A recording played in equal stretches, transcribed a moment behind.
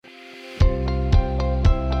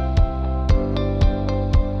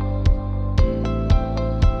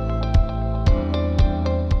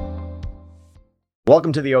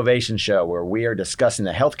Welcome to the Ovation Show, where we are discussing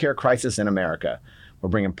the healthcare crisis in America. We're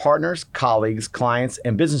bringing partners, colleagues, clients,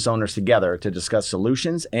 and business owners together to discuss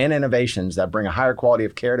solutions and innovations that bring a higher quality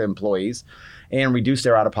of care to employees and reduce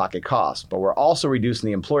their out-of-pocket costs. But we're also reducing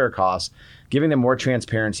the employer costs, giving them more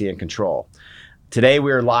transparency and control. Today,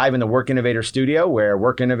 we are live in the Work Innovator studio, where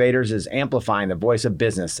Work Innovators is amplifying the voice of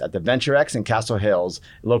business at the VentureX in Castle Hills,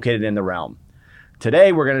 located in the Realm.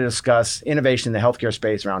 Today, we're going to discuss innovation in the healthcare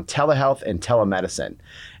space around telehealth and telemedicine.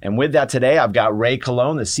 And with that today, I've got Rey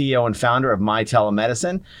Colon, the CEO and founder of My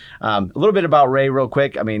Telemedicine. A little bit about Rey real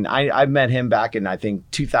quick. I mean, I met him back in, I think,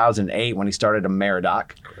 2008 when he started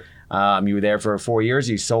Ameridoc. You were there for 4 years.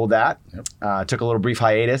 You sold that, took a little brief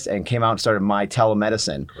hiatus, and came out and started My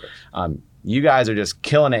Telemedicine. You guys are just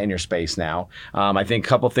killing it in your space now. I think a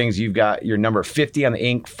couple things, you've got your number 50 on the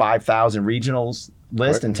Inc. 5,000 regionals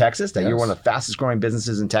list in Texas, that you're one of the fastest growing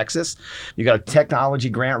businesses in Texas. You got a technology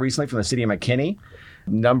grant recently from the city of McKinney,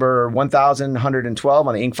 number 1,112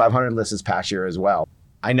 on the Inc. 500 list this past year as well.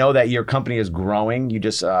 I know that your company is growing. You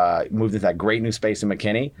just moved into that great new space in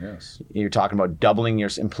McKinney. Yes. You're talking about doubling your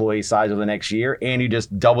employee size over the next year, and you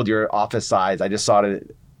just doubled your office size. I just saw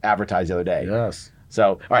it advertised the other day. Yes.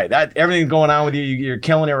 So, all right, everything's going on with you. You're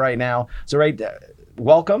killing it right now. So, Rey,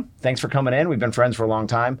 welcome. Thanks for coming in. We've been friends for a long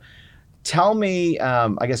time. Tell me,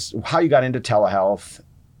 I guess, how you got into telehealth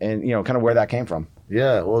and, kind of where that came from.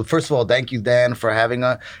 Yeah. Well, first of all, thank you, Dan, for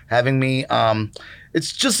having me.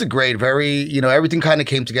 It's just a great, everything kind of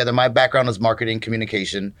came together. My background is marketing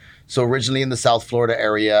communication. So originally in the South Florida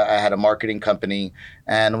area, I had a marketing company,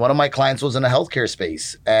 and one of my clients was in the healthcare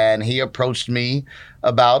space, and he approached me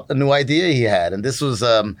about a new idea he had. And this was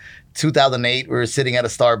 2008. We were sitting at a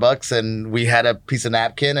Starbucks, and we had a piece of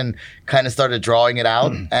napkin and kind of started drawing it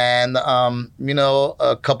out. And,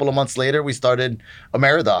 a couple of months later, we started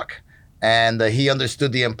Ameridoc, and he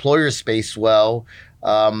understood the employer space well.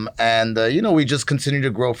 We just continued to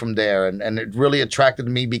grow from there. And it really attracted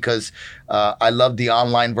me because I love the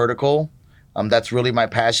online vertical. That's really my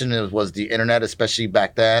passion. It was the internet, especially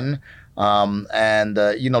back then.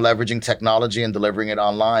 Leveraging technology and delivering it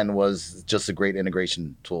online was just a great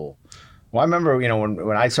integration tool. Well, I remember,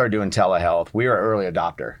 when I started doing telehealth, we were an early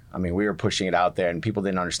adopter. I mean, we were pushing it out there, and people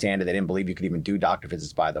didn't understand it. They didn't believe you could even do doctor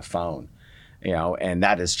visits by the phone, and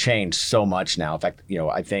that has changed so much now. In fact,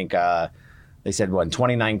 I think they said, in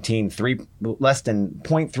 2019, less than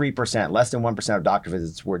 0.3%, less than 1% of doctor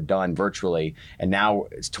visits were done virtually, and now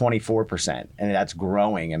it's 24%, and that's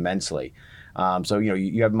growing immensely.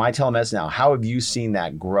 You have My Telemedicine now. How have you seen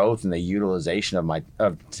that growth and the utilization of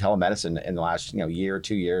telemedicine in the last year or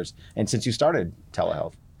 2 years, and since you started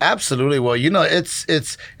telehealth? Absolutely. Well,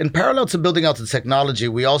 it's in parallel to building out the technology,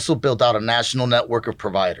 we also built out a national network of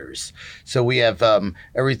providers. So we have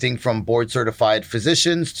everything from board certified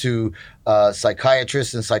physicians to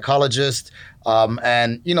psychiatrists and psychologists.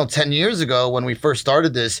 10 years ago when we first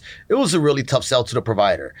started this, it was a really tough sell to the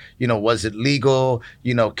provider. Was it legal?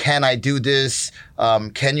 Can I do this?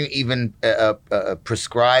 Can you even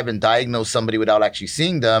prescribe and diagnose somebody without actually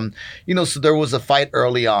seeing them? So there was a fight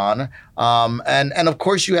early on. And of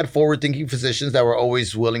course you had forward-thinking physicians that were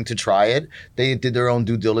always willing to try it. They did their own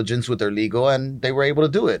due diligence with their legal, and they were able to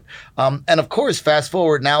do it. And of course, fast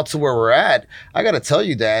forward now to where we're at, I got to tell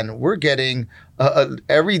you, Dan, we're getting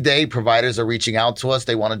every day providers are reaching out to us.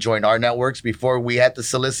 They want to join our networks. Before we had to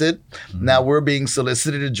solicit. Now we're being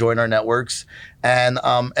solicited to join our networks. And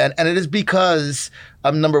it is because,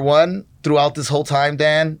 number one, throughout this whole time,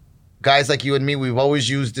 Dan, guys like you and me, we've always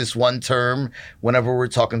used this one term whenever we're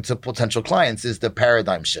talking to potential clients, is the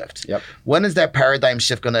paradigm shift. Yep. When is that paradigm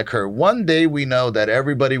shift going to occur? One day we know that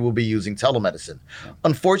everybody will be using telemedicine. Yep.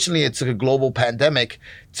 Unfortunately, it took a global pandemic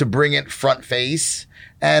to bring it front face.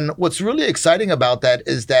 And what's really exciting about that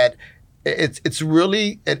is that it's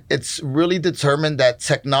really determined that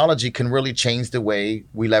technology can really change the way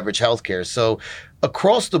we leverage healthcare. So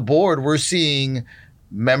across the board, we're seeing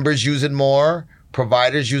members use it more,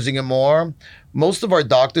 providers using it more. Most of our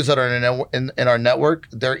doctors that are in our network,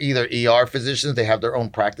 they're either ER physicians, they have their own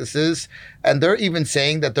practices, and they're even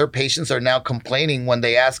saying that their patients are now complaining when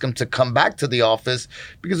they ask them to come back to the office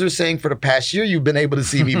because they're saying, for the past year, you've been able to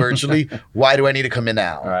see me virtually. Why do I need to come in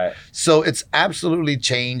now? Right. So it's absolutely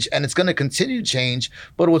changed, and it's going to continue to change.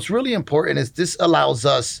 But what's really important is this allows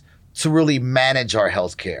us to really manage our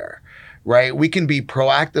healthcare. Right? We can be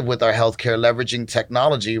proactive with our healthcare, leveraging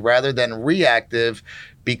technology rather than reactive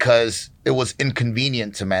because it was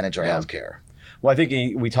inconvenient to manage our healthcare. Well, I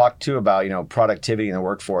think we talked too about, productivity in the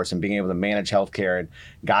workforce and being able to manage healthcare. And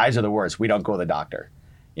guys are the worst. We don't go to the doctor.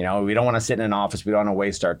 We don't want to sit in an office. We don't want to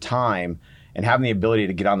waste our time. And having the ability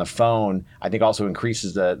to get on the phone, I think also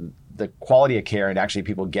increases the the quality of care and actually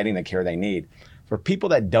people getting the care they need. For people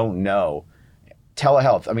that don't know,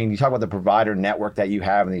 telehealth, I mean, you talk about the provider network that you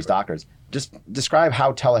have and these doctors. Just describe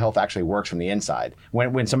how telehealth actually works from the inside.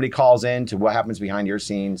 When somebody calls in to what happens behind your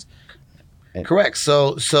scenes. Correct.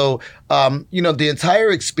 So the entire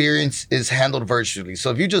experience is handled virtually.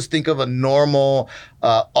 So if you just think of a normal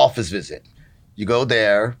office visit, you go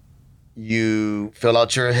there, you fill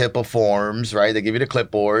out your HIPAA forms, right? They give you the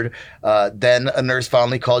clipboard. Then a nurse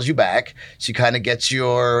finally calls you back. She kind of gets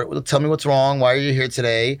tell me what's wrong. Why are you here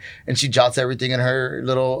today? And she jots everything in her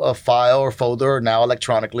little file or folder, or now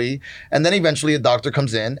electronically. And then eventually a doctor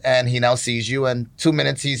comes in and he now sees you, and 2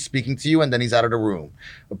 minutes he's speaking to you, and then he's out of the room.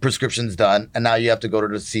 A prescription's done. And now you have to go to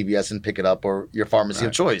the CVS and pick it up, or your pharmacy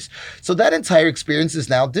of choice. So that entire experience is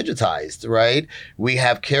now digitized, right? We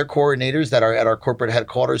have care coordinators that are at our corporate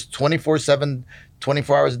headquarters 24/7,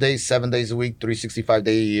 24 hours a day, 7 days a week, 365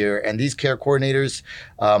 days a year. And these care coordinators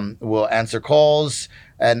will answer calls,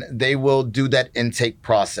 and they will do that intake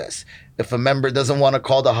process. If a member doesn't want to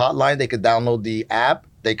call the hotline, they could download the app.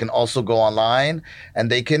 They can also go online, and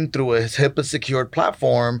they can, through a HIPAA secured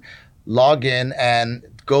platform, log in and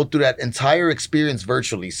go through that entire experience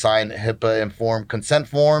virtually, sign HIPAA informed consent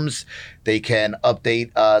forms. They can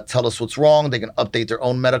update, tell us what's wrong. They can update their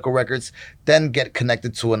own medical records, then get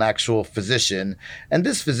connected to an actual physician. And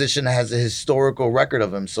this physician has a historical record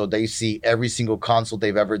of them. So they see every single consult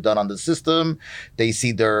they've ever done on the system. They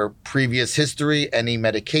see their previous history, any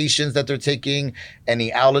medications that they're taking,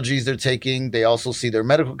 any allergies they're taking. They also see their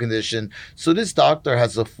medical condition. So this doctor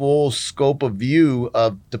has a full scope of view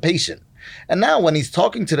of the patient. And now when he's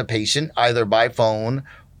talking to the patient, either by phone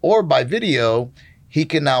or by video, he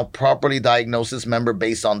can now properly diagnose this member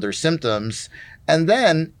based on their symptoms. And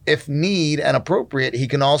then, if need and appropriate, he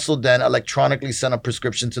can also then electronically send a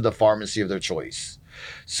prescription to the pharmacy of their choice.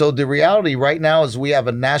 So the reality right now is we have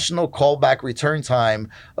a national callback return time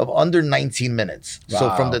of under 19 minutes. Wow.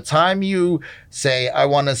 So from the time you say, I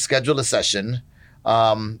want to schedule a session,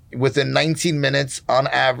 within 19 minutes on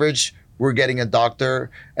average, we're getting a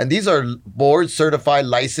doctor. And these are board certified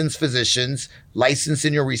licensed physicians, licensed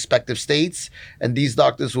in your respective states. And these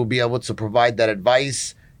doctors will be able to provide that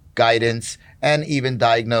advice, guidance, and even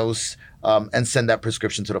diagnose and send that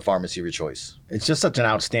prescription to the pharmacy of your choice. It's just such an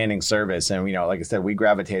outstanding service. And, like I said, we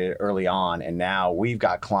gravitated early on, and now we've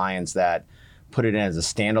got clients that put it in as a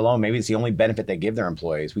standalone. Maybe it's the only benefit they give their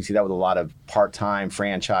employees. We see that with a lot of part-time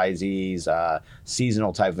franchisees,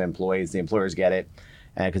 seasonal type of employees. The employers get it.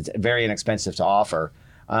 And it's very inexpensive to offer.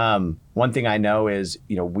 One thing I know is,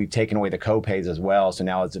 we've taken away the co-pays as well. So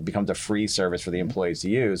now it becomes a free service for the employees to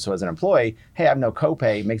use. So as an employee, hey, I have no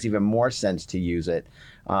co-pay. It makes even more sense to use it.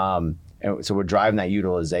 And so we're driving that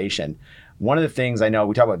utilization. One of the things I know,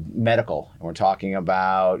 we talk about medical, and we're talking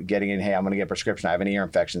about getting in, hey, I'm going to get a prescription. I have an ear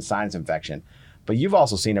infection, sinus infection. But you've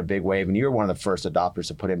also seen a big wave, and you're one of the first adopters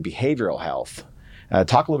to put in behavioral health.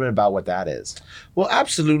 Talk a little bit about what that is. Well,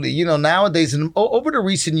 absolutely. Nowadays, and over the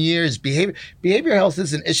recent years, behavior health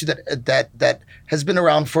is an issue that has been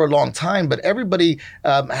around for a long time, but everybody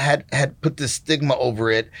had put this stigma over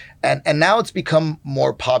it, and now it's become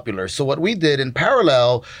more popular. So what we did in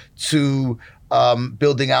parallel to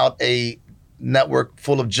building out a network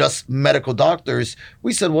full of just medical doctors,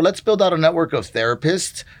 we said, well, let's build out a network of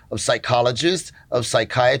therapists, of psychologists, of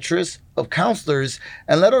psychiatrists, of counselors,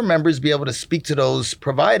 and let our members be able to speak to those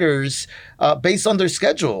providers based on their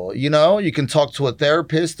schedule. You can talk to a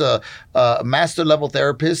therapist, a master level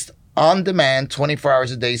therapist, on demand, 24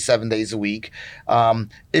 hours a day, 7 days a week.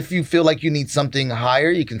 If you feel like you need something higher,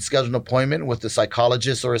 you can schedule an appointment with a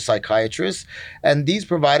psychologist or a psychiatrist. And these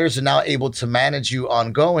providers are now able to manage you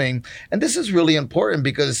ongoing. And this is really important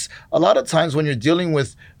because a lot of times when you're dealing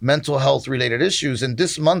with mental health related issues, and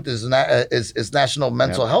this month is National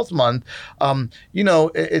Mental Health Month,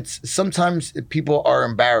 it's sometimes people are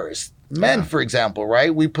embarrassed. Men, for example,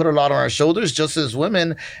 right? We put a lot on our shoulders just as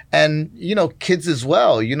women, and, kids as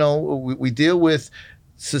well. We deal with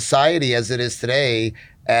society as it is today,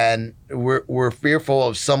 and we're fearful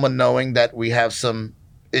of someone knowing that we have some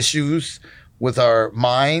issues with our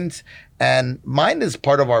mind. And mind is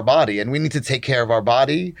part of our body, and we need to take care of our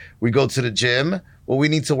body. We go to the gym. Well, we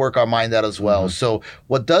need to work our mind out as well. Mm-hmm. So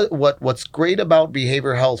what's great about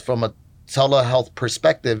behavioral health from a telehealth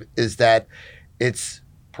perspective is that it's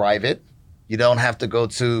private. You don't have to go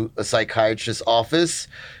to a psychiatrist's office.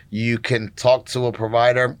 You can talk to a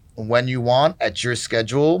provider when you want at your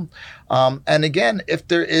schedule. And again, if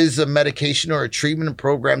there is a medication or a treatment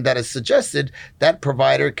program that is suggested, that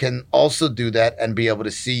provider can also do that and be able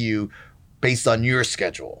to see you based on your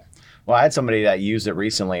schedule. Well, I had somebody that used it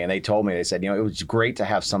recently, and they said, it was great to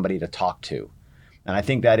have somebody to talk to. And I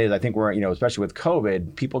think I think we're, especially with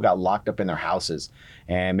COVID, people got locked up in their houses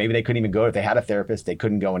and maybe they couldn't even go. If they had a therapist, they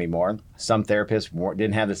couldn't go anymore. Some therapists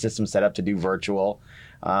didn't have the system set up to do virtual,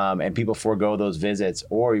 and people forego those visits.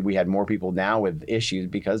 Or we had more people now with issues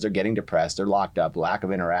because they're getting depressed, they're locked up, lack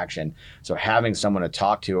of interaction. So having someone to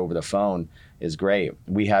talk to over the phone is great.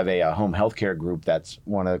 We have a home healthcare group that's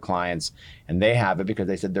one of the clients, and they have it because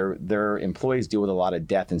they said their employees deal with a lot of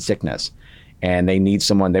death and sickness. And they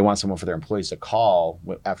want someone for their employees to call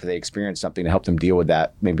after they experience something to help them deal with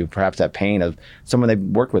that, maybe perhaps that pain of someone they've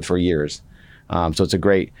worked with for years. So it's a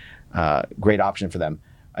great option for them.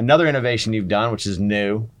 Another innovation you've done, which is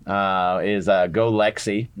new, is Go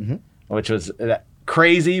Lexi, which was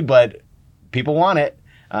crazy, but people want it.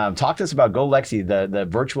 Talk to us about Go Lexi, the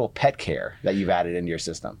virtual pet care that you've added into your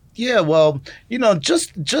system. Yeah, well,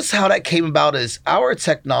 just how that came about is our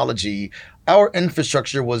technology. Our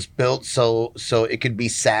infrastructure was built so it could be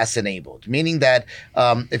SaaS enabled, meaning that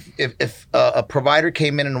if a provider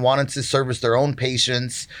came in and wanted to service their own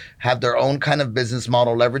patients, have their own kind of business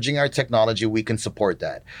model, leveraging our technology, we can support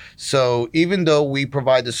that. So even though we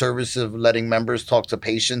provide the service of letting members talk to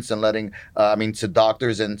patients and to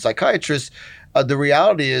doctors and psychiatrists, the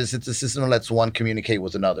reality is it's a system that lets one communicate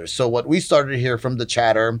with another. So what we started here from the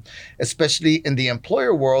chatter, especially in the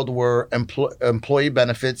employer world where employee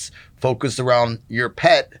benefits focused around your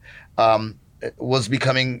pet, was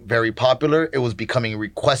becoming very popular. It was becoming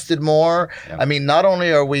requested more. Yeah. I mean, not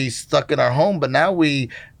only are we stuck in our home, but now we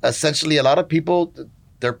essentially, a lot of people,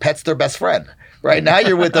 their pet's their best friend. Right now,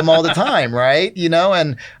 you're with them all the time, right?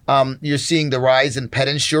 And you're seeing the rise in pet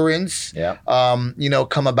insurance,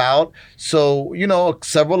 come about. So,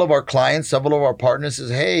 several of our clients, several of our partners says,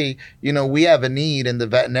 hey, we have a need in the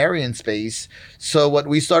veterinarian space. So what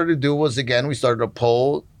we started to do was, again, we started to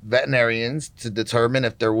poll veterinarians to determine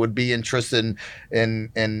if there would be interest in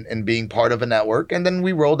being part of a network. And then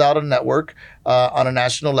we rolled out a network on a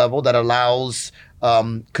national level that allows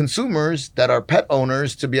consumers that are pet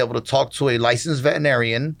owners to be able to talk to a licensed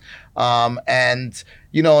veterinarian.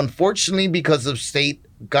 Unfortunately, because of state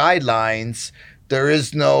guidelines, there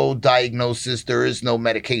is no diagnosis, there is no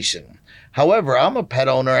medication. However, I'm a pet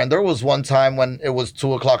owner, and there was one time when it was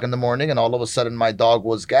 2:00 in the morning and all of a sudden my dog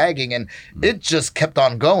was gagging and it just kept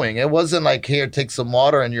on going. It wasn't like, here, take some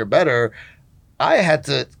water and you're better. I had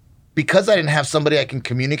to, because I didn't have somebody I can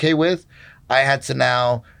communicate with, I had to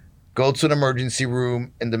now go to an emergency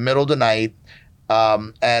room in the middle of the night.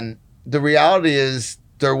 And the reality is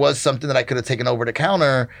there was something that I could have taken over the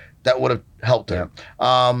counter that would have helped her.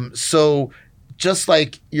 So just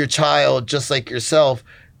like your child, just like yourself,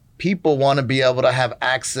 people want to be able to have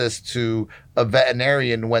access to a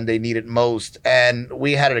veterinarian when they need it most. And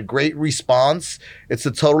we had a great response. It's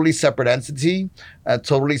a totally separate entity, a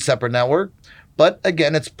totally separate network. But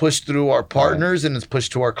again, it's pushed through our partners and it's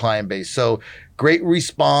pushed to our client base. So great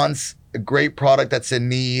response, a great product that's in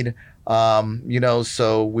need.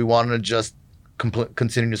 So we wanted to just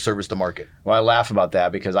continue to service the market. Well, I laugh about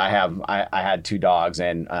that because I had 2 dogs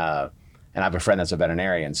and I have a friend that's a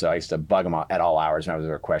veterinarian, so I used to bug him at all hours when I was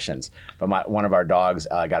there questions. But one of our dogs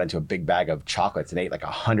got into a big bag of chocolates and ate like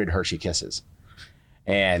 100 Hershey Kisses.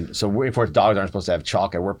 And so of course dogs aren't supposed to have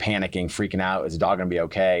chocolate. We're panicking, freaking out. Is the dog gonna be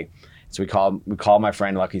okay? So we called my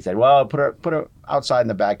friend. Lucky said, well, put her outside in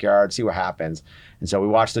the backyard, see what happens. And so we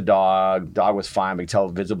watched the dog. Dog was fine, but you could tell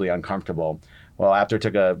visibly uncomfortable. Well, after it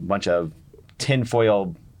took a bunch of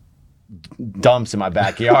tinfoil dumps in my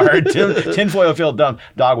backyard, tinfoil filled dump,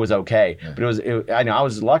 dog was okay. Yeah. But I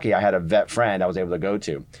was lucky. I had a vet friend I was able to go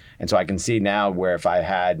to, and so I can see now where if I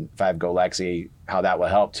have Go Lexi, how that will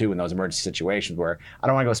help too in those emergency situations where I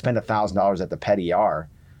don't want to go spend $1,000 at the pet ER.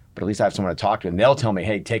 But at least I have someone to talk to, and they'll tell me,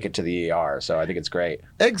 "Hey, take it to the ER." So I think it's great.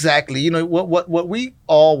 Exactly. What we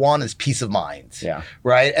all want is peace of mind. Yeah.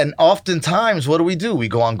 Right. And oftentimes, what do? We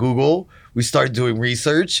go on Google. We start doing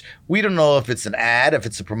research. We don't know if it's an ad, if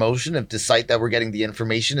it's a promotion, if the site that we're getting the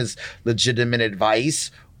information is legitimate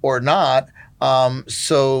advice or not.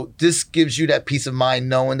 So this gives you that peace of mind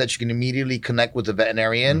knowing that you can immediately connect with the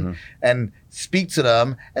veterinarian and speak to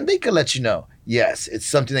them, and they can let you know. Yes, it's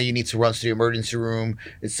something that you need to run to the emergency room.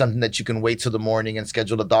 It's something that you can wait till the morning and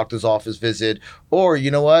schedule a doctor's office visit. Or,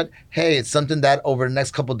 you know what? Hey, it's something that over the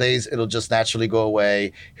next couple of days, it'll just naturally go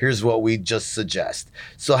away. Here's what we just suggest.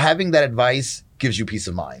 So having that advice gives you peace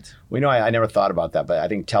of mind. Well, I never thought about that, but I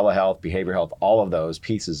think telehealth, behavioral health, all of those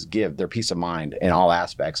pieces give their peace of mind in all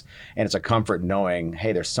aspects. And it's a comfort knowing,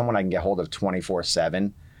 hey, there's someone I can get hold of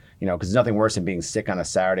 24/7, because there's nothing worse than being sick on a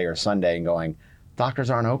Saturday or Sunday and going,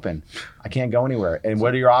 doctors aren't open. I can't go anywhere. And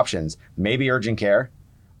what are your options? Maybe urgent care,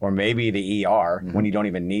 or maybe the ER when you don't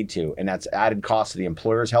even need to. And that's added cost to the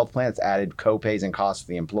employer's health plan. It's added co-pays and costs to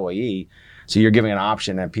the employee. So you're giving an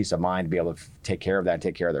option and peace of mind to be able to take care of that and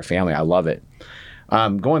take care of their family. I love it.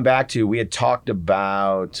 Going back to, we had talked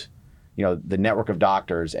about, the network of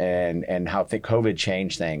doctors and how COVID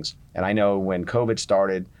changed things. And I know when COVID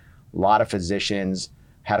started, a lot of physicians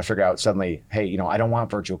had to figure out suddenly, hey, I don't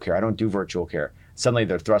want virtual care. I don't do virtual care. Suddenly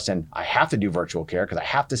they're thrust in, I have to do virtual care because I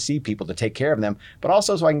have to see people to take care of them, but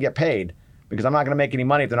also so I can get paid, because I'm not going to make any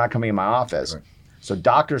money if they're not coming in my office. Right. So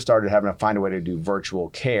doctors started having to find a way to do virtual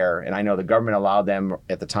care. And I know the government allowed them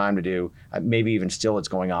at the time to do, maybe even still it's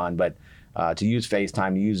going on, but to use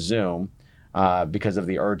FaceTime, to use Zoom, because of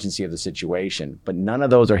the urgency of the situation. But none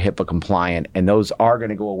of those are HIPAA compliant, and those are going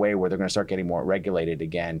to go away where they're going to start getting more regulated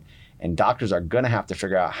again. And doctors are going to have to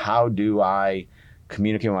figure out, how do I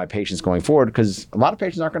communicate with my patients going forward, because a lot of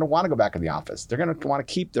patients aren't going to want to go back in the office. They're going to want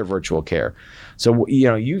to keep their virtual care. So,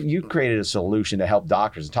 you created a solution to help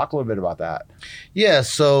doctors. Talk a little bit about that. Yeah.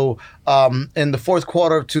 So in the fourth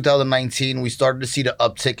quarter of 2019, we started to see the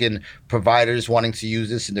uptick in providers wanting to use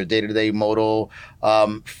this in their day-to-day modal.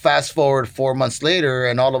 Fast forward 4 months later,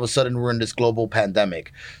 and all of a sudden we're in this global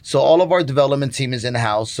pandemic. So all of our development team is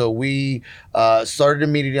in-house. So we started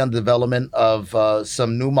immediately on the development of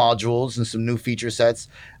some new modules and some new feature sets.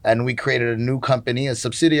 And we created a new company, a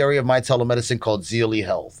subsidiary of My Telemedicine, called Zealy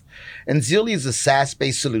Health. And Zealy is a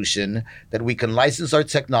SaaS-based solution that we can license our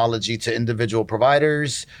technology to individual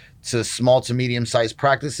providers, to small to medium-sized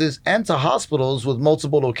practices, and to hospitals with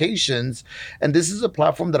multiple locations. And this is a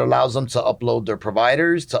platform that allows them to upload their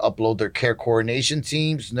providers, to upload their care coordination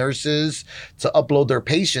teams, nurses, to upload their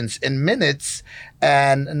patients in minutes.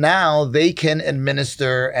 And now they can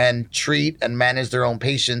administer and treat and manage their own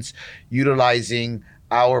patients utilizing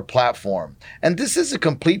our platform. And this is a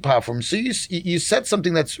complete platform. So you said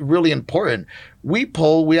something that's really important. We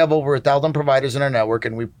have over 1,000 providers in our network,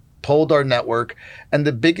 and we polled our network. And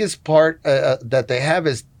the biggest part that they have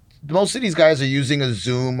is most of these guys are using a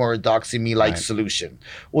Zoom or a DoxyMe-like solution.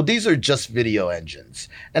 Well, these are just video engines.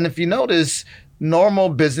 And if you notice, normal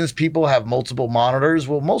business people have multiple monitors.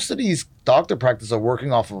 Well, most of these doctor practices are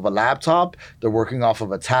working off of a laptop. They're working off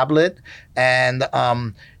of a tablet. And,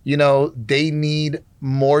 they need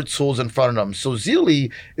more tools in front of them. So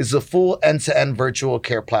Zealy is a full end-to-end virtual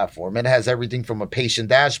care platform. It has everything from a patient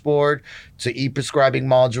dashboard to e-prescribing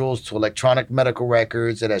modules to electronic medical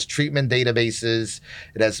records. It has treatment databases.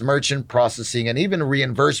 It has merchant processing and even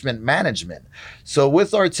reimbursement management. So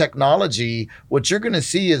with our technology, what you're going to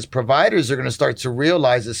see is providers are going to start to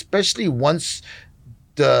realize, especially once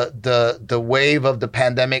the wave of the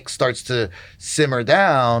pandemic starts to simmer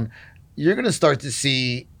down, you're going to start to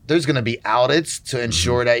see there's going to be audits to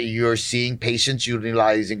ensure that you're seeing patients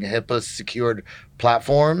utilizing HIPAA secured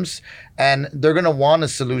platforms. And they're going to want a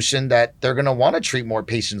solution that they're going to want to treat more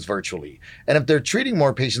patients virtually. And if they're treating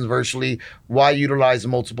more patients virtually, why utilize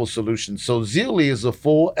multiple solutions? So Zealy is a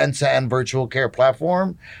full end-to-end virtual care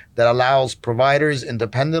platform that allows providers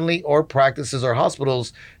independently, or practices or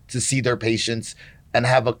hospitals, to see their patients and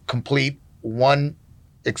have a complete one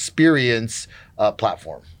experience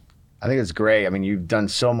platform. I think it's great. I mean, you've done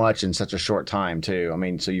so much in such a short time too. I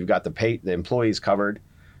mean, so you've got the employees covered,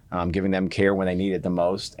 giving them care when they need it the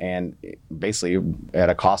most, and basically at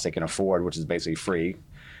a cost they can afford, which is basically free.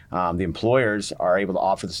 The employers are able to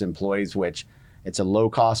offer this to employees, which it's a low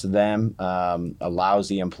cost to them, allows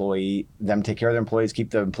them to take care of their employees, keep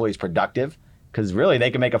the employees productive, because really they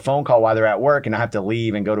can make a phone call while they're at work and not have to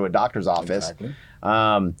leave and go to a doctor's office. Exactly.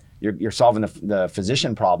 You're solving the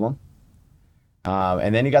physician problem.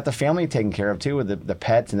 And then you got the family taken care of too, with the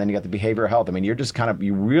pets, and then you got the behavioral health. I mean, you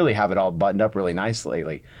really have it all buttoned up really nice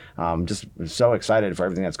lately. Just so excited for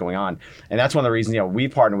everything that's going on. And that's one of the reasons, we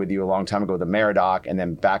partnered with you a long time ago with the Meridoc, and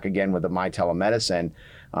then back again with the My Telemedicine.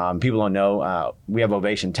 People don't know, we have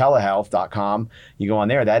ovationtelehealth.com. You go on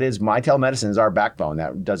there. That is, My Telemedicine is our backbone.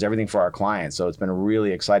 That does everything for our clients. So it's been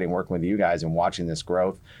really exciting working with you guys and watching this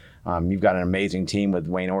growth. You've got an amazing team with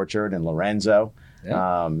Wayne Orchard and Lorenzo.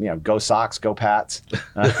 Yeah. Go Sox, go Pats.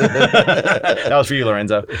 That was for you,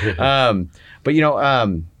 Lorenzo. But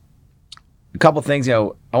a couple things. I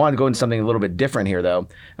wanted to go into something a little bit different here, though.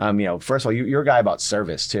 First of all, you're a guy about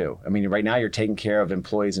service too. I mean, right now you're taking care of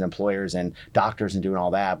employees and employers and doctors and doing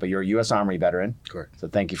all that. But you're a U.S. Army veteran. Correct. So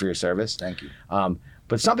thank you for your service. Thank you.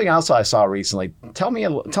 But something else I saw recently. Tell me a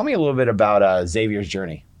little bit about Xavier's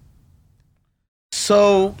journey.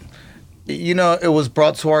 So, it was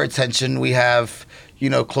brought to our attention. We have,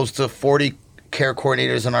 close to 40 care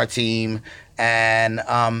coordinators on our team. And,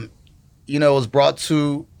 it was brought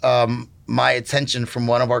to my attention from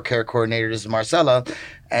one of our care coordinators, Marcella.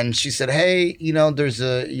 and she said, hey, there's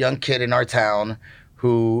a young kid in our town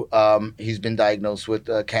who he's been diagnosed with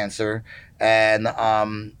cancer, and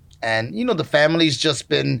the family's just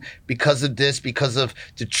been, because of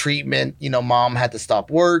the treatment, mom had to stop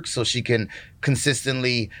work so she can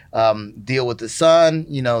consistently deal with the son.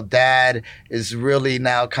 Dad is really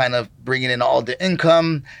now kind of bringing in all the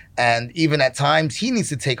income, and even at times he needs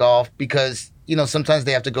to take off because sometimes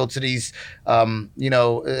they have to go to these,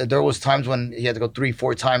 there was times when he had to go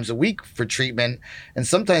 3-4 times a week for treatment. And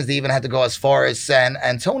sometimes they even had to go as far as San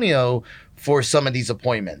Antonio for some of these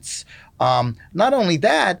appointments. Not only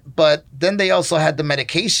that, but then they also had the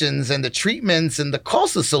medications and the treatments and the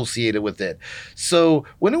costs associated with it. So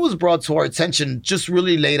when it was brought to our attention, just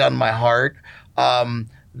really laid on my heart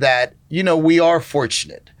that, we are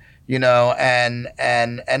fortunate. And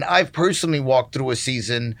I've personally walked through a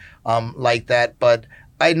season like that, but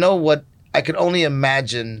I know what I could only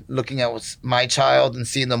imagine looking at my child and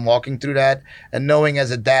seeing them walking through that, and knowing as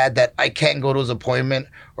a dad that I can't go to his appointment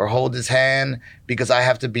or hold his hand because I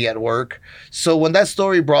have to be at work. So when that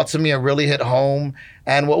story brought to me, it really hit home.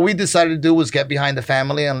 And what we decided to do was get behind the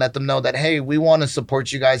family and let them know that, hey, we want to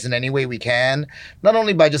support you guys in any way we can, not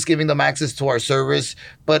only by just giving them access to our service,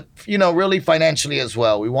 but, really financially as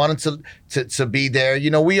well. We wanted to be there.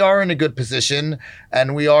 We are in a good position,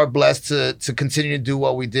 and we are blessed to continue to do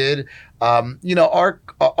what we did.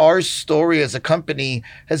 Our story as a company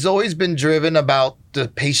has always been driven about the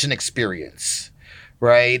patient experience,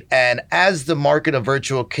 right? And as the market of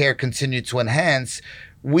virtual care continued to enhance,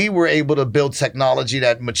 we were able to build technology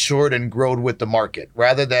that matured and growed with the market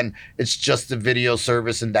rather than it's just a video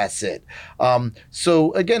service and that's it.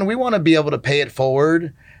 So again, we want to be able to pay it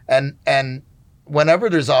forward, and whenever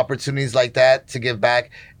there's opportunities like that to give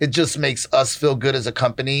back, it just makes us feel good as a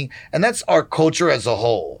company. And that's our culture as a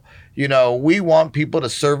whole. We want people to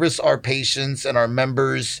service our patients and our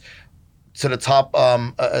members to the top,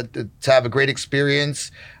 to have a great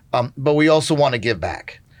experience. But we also want to give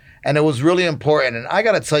back. And it was really important. And I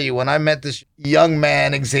got to tell you, when I met this young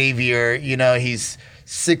man, Xavier, he's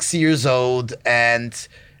 6 years old, and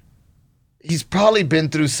he's probably been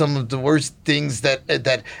through some of the worst things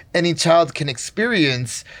that any child can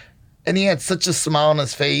experience. And he had such a smile on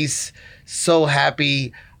his face, so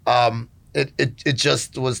happy. It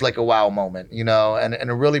just was like a wow moment, and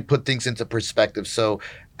it really put things into perspective. So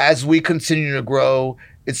as we continue to grow,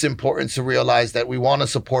 it's important to realize that we want to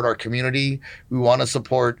support our community. We want to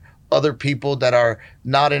support other people that are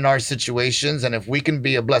not in our situations. And if we can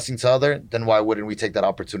be a blessing to others, then why wouldn't we take that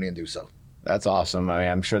opportunity and do so? That's awesome. I mean,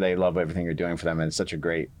 I'm sure they love everything you're doing for them, and it's such a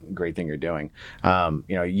great thing you're doing.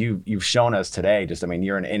 You've shown us today,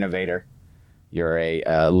 you're an innovator, you're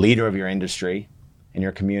a leader of your industry, and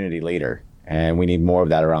you're a community leader. And we need more of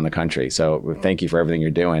that around the country. So thank you for everything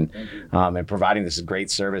you're doing, and providing this great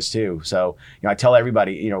service too. So, I tell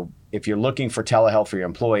everybody, if you're looking for telehealth for your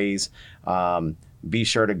employees, be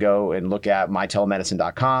sure to go and look at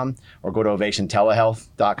mytelemedicine.com or go to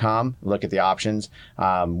ovationtelehealth.com, look at the options.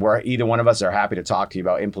 Where either one of us are happy to talk to you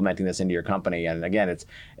about implementing this into your company. And again,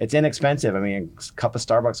 it's inexpensive. I mean, a cup of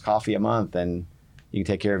Starbucks coffee a month, and you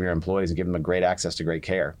can take care of your employees and give them a great access to great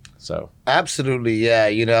care. So absolutely, yeah.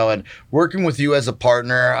 And working with you as a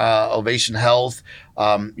partner, Ovation Health,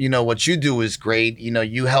 what you do is great.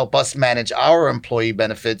 You help us manage our employee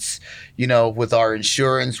benefits, with our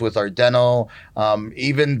insurance, with our dental,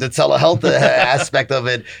 even the telehealth aspect of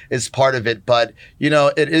it is part of it. But,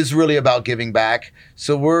 it is really about giving back.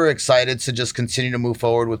 So we're excited to just continue to move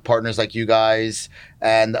forward with partners like you guys.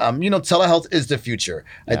 And, telehealth is the future.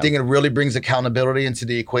 Yeah. I think it really brings accountability into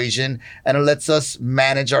the equation, and it lets us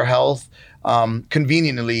manage our health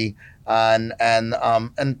conveniently and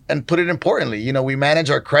put it importantly. We manage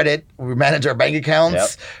our credit, we manage our bank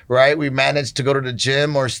accounts, right? We manage to go to the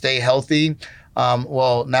gym or stay healthy.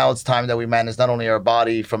 Well, now it's time that we manage not only our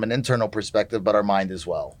body from an internal perspective, but our mind as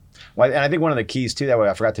well. Well, and I think one of the keys too that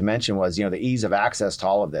I forgot to mention was, the ease of access to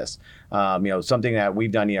all of this. Something that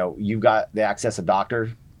we've done, you've got the Access a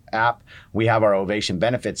Doctor app. We have our Ovation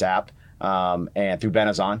Benefits app. And through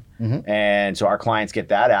Benazon. Mm-hmm. And so our clients get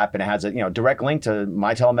that app, and it has a direct link to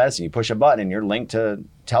My Telemedicine. You push a button and you're linked to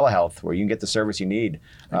telehealth, where you can get the service you need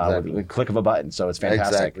with the click of a button. So it's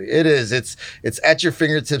fantastic. Exactly. It is. It's at your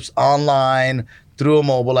fingertips online through a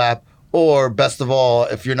mobile app. Or best of all,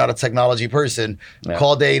 if you're not a technology person,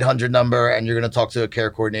 call the 800 number and you're going to talk to a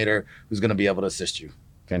care coordinator who's going to be able to assist you.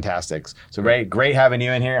 Fantastic. So Ray, great having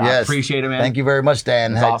you in here. Yes. I appreciate it, man. Thank you very much,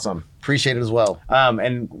 Dan. It's awesome. Appreciate it as well.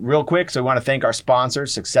 And real quick, so we want to thank our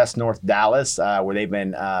sponsors, Success North Dallas, where they've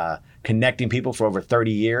been connecting people for over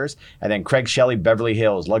 30 years. And then Craig Shelley, Beverly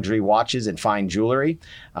Hills, luxury watches and fine jewelry.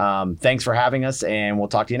 Thanks for having us, and we'll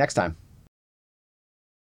talk to you next time.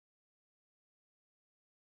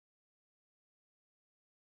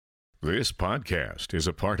 This podcast is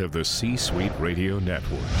a part of the C-Suite Radio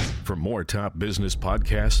Network. For more top business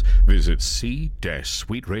podcasts, visit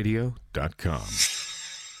c-suiteradio.com.